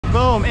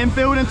Boom, in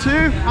building 2,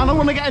 and I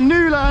want to get a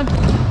new learn.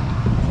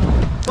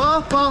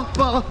 Bar,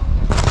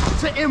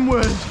 to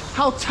inward.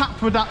 How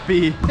tapped would that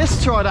be?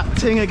 Let's try that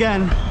thing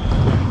again.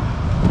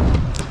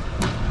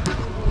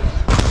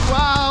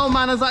 Wow,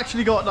 man has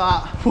actually got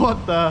that.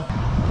 What the?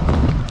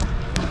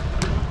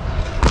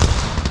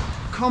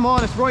 Come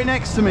on, it's right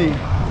next to me.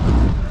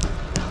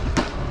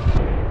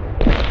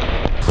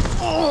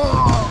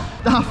 Oh,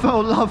 that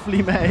felt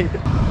lovely, mate.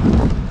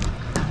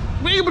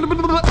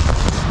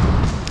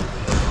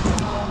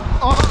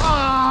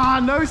 Oh,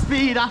 no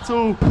speed at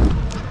all.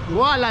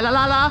 Wah, la la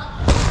la la.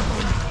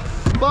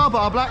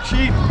 Bar, black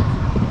sheep.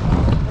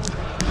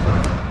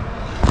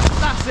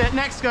 That's it,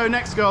 next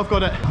go, I've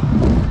got it.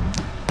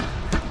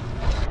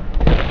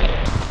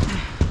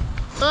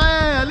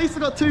 Hey, at least I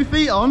got 2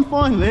 feet on,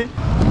 finally.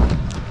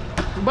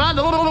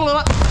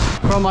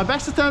 From my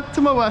best attempt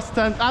to my worst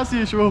attempt, as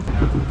usual.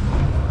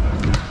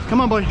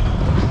 Come on, boy.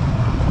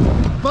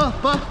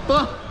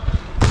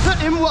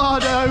 In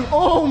Wado.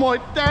 Oh my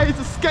days,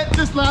 the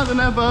sketchiest landing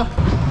ever.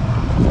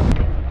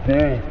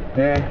 In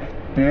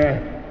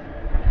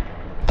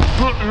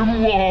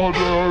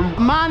Wado.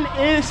 Man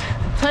is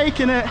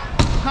taking it.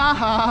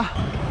 Haha.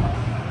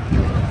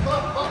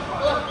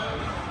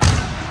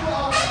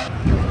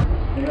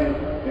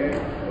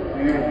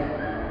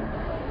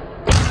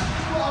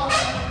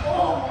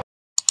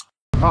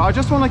 I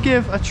just want to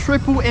give a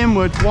triple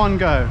inward one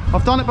go.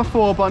 I've done it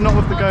before, but not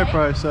with the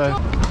GoPro, so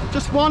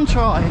just one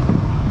try.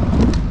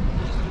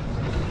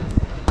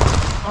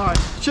 Alright,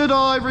 should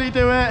I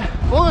redo it?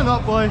 Why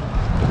not, boy?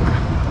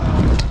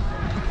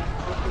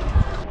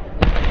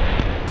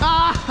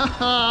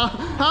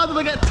 How did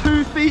I get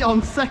 2 feet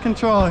on second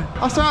try?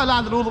 I swear I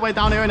landed all the way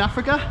down here in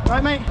Africa,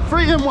 right, mate?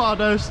 3 in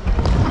Wados.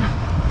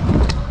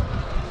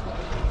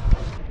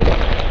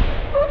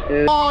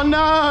 Oh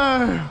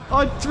no!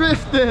 I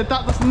drifted.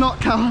 That does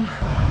not count.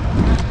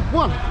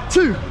 1,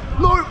 2,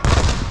 no!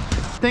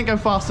 Didn't go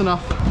fast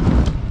enough.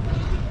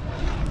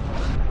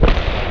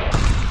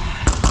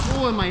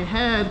 Oh, in my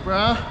head,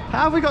 bruh.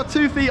 How have we got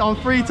 2 feet on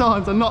 3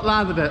 times and not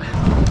landed it?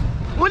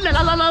 Oh, la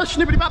la la la,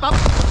 snippity bap bap.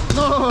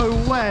 No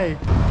way.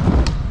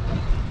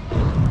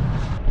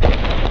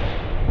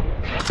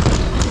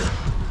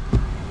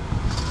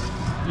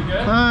 You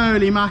good?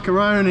 Holy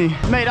macaroni.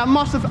 Mate, that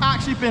must have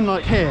actually been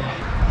like here.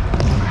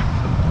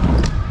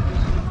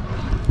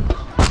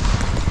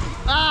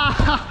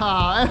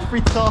 Ah,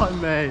 every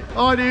time, mate.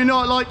 I do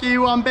not like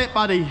you one bit,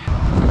 buddy.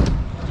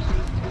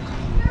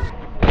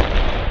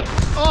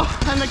 Oh,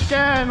 and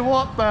again,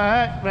 what the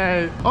heck,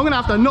 mate? I'm gonna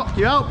have to knock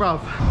you out,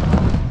 bruv.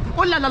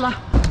 Oh, la la la.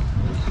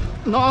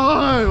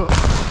 No.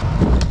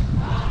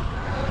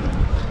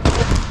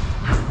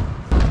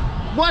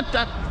 What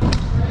the?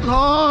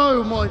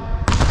 Oh, my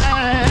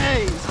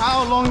days.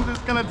 How long is this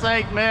gonna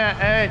take, mate?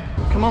 Hey,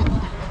 come on.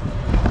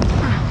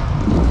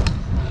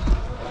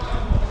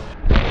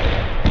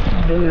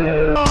 Oh,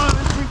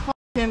 every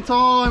fucking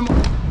time.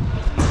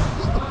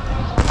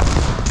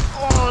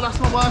 Oh, that's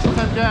my worst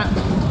attempt yet.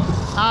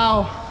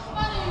 Ow.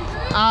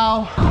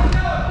 Ow.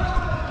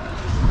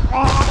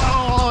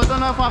 Oh, I don't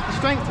know if I have the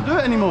strength to do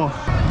it anymore.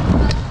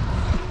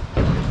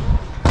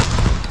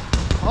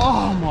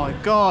 Oh my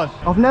God.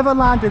 I've never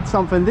landed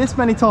something this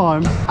many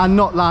times and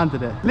not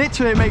landed it.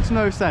 Literally, it makes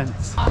no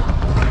sense.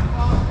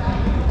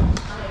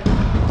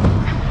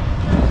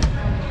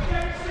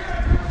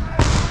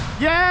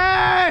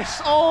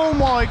 Yes! Oh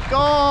my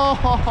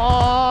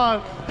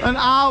God! An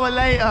hour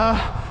later,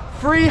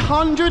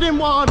 300 in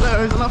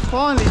Wados, and I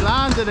finally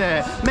landed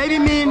it. Maybe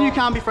me and you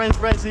can be friends,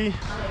 Rezzy.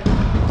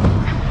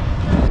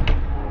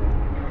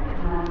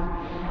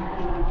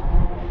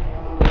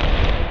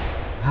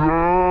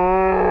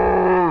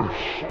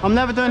 I'm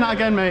never doing that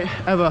again, mate,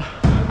 ever.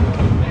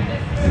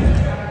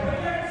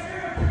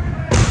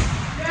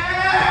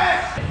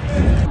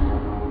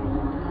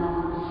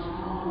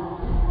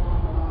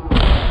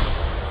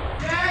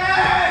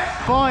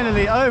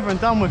 Finally over and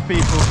done with,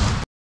 people.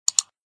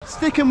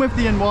 Sticking with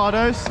the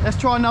Inwados, let's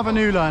try another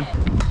new learn.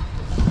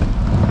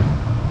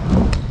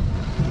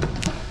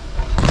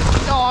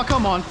 Oh,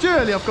 come on,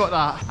 surely I've got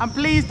that. And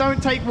please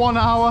don't take 1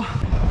 hour.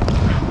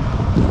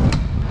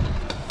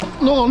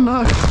 Oh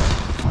no.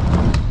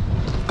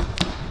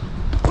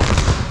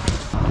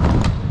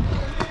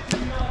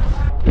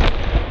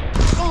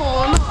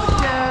 Oh, not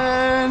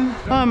again.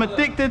 I'm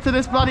addicted to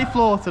this bloody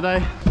floor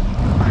today.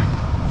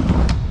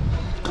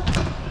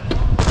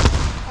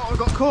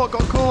 Got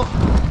caught.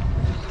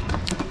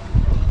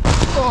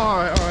 All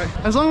right.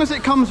 As long as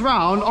it comes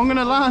round, I'm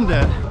gonna land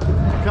it.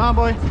 Come on,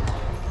 boy.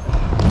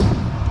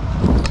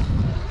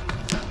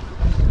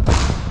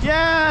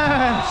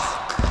 Yes!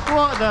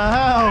 What the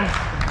hell?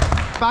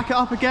 Back it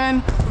up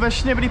again with a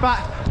snibbity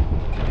back.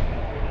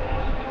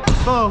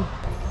 Boom.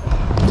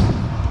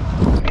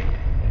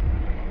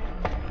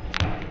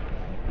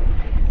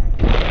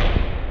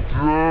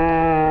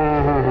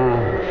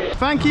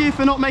 Thank you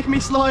for not making me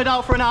slide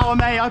out for an hour,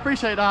 mate. I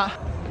appreciate that.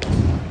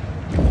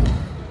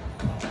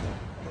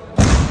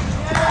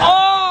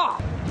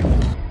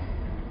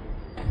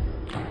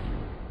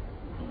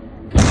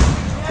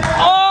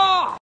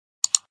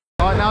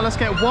 Now let's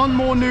get one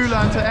more new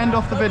learn to end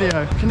off the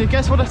video. Can you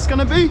guess what it's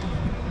gonna be?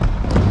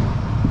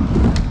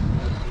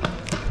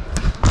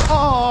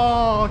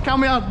 Oh, can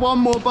we add one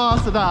more bar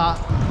to that?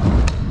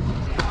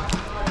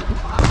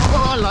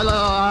 Oh, la,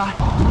 la.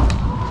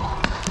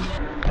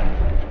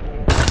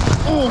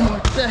 Oh my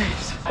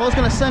days. I was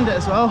gonna send it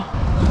as well.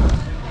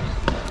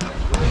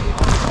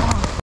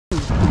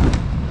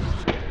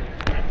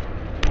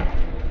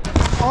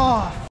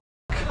 Oh,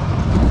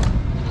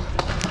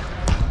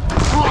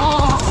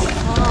 oh,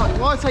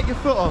 why take your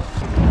foot off?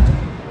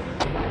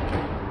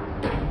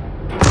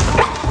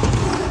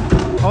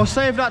 I'll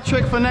save that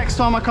trick for next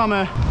time I come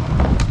here.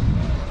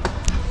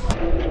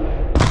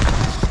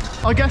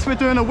 I guess we're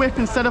doing a whip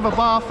instead of a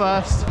bar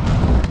first.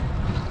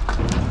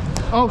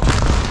 Oh,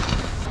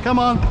 come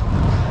on.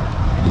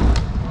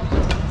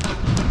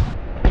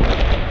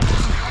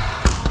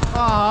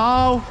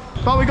 Oh,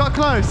 but we got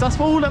close. That's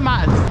all that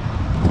matters.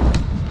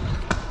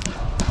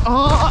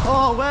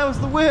 Oh, where was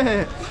the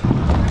whip?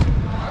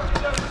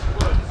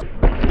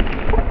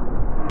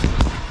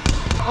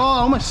 Oh,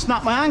 I almost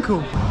snapped my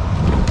ankle.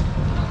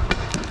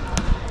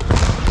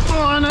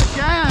 Oh, and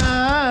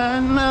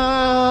again.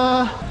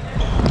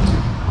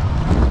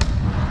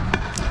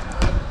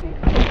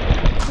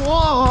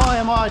 Why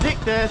am I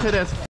addicted to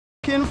this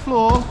fucking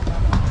floor?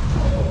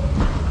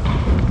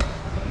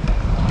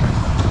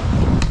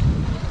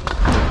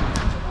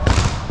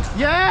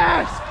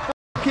 Yes!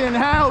 Fucking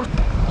hell!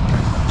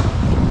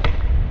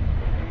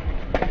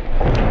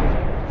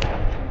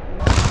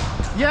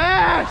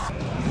 Yes!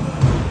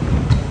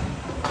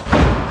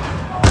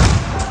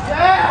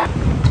 Yes!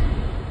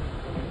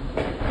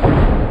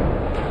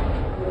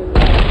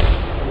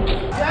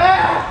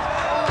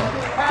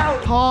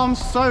 Yes! Oh, I'm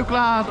so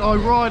glad I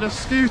ride a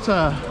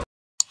scooter.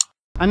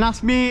 And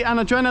that's me and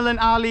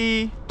Adrenaline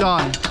Ali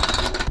done.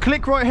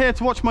 Click right here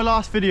to watch my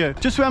last video.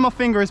 Just where my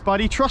finger is,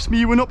 buddy. Trust me,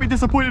 you will not be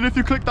disappointed if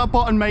you click that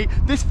button, mate.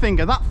 This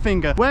finger, that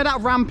finger. Where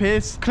that ramp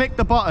is, click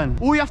the button.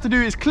 All you have to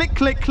do is click,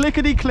 click,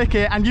 clickety, click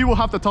it, and you will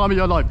have the time of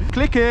your life.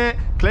 Click it,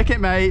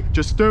 mate.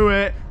 Just do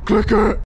it. Click it.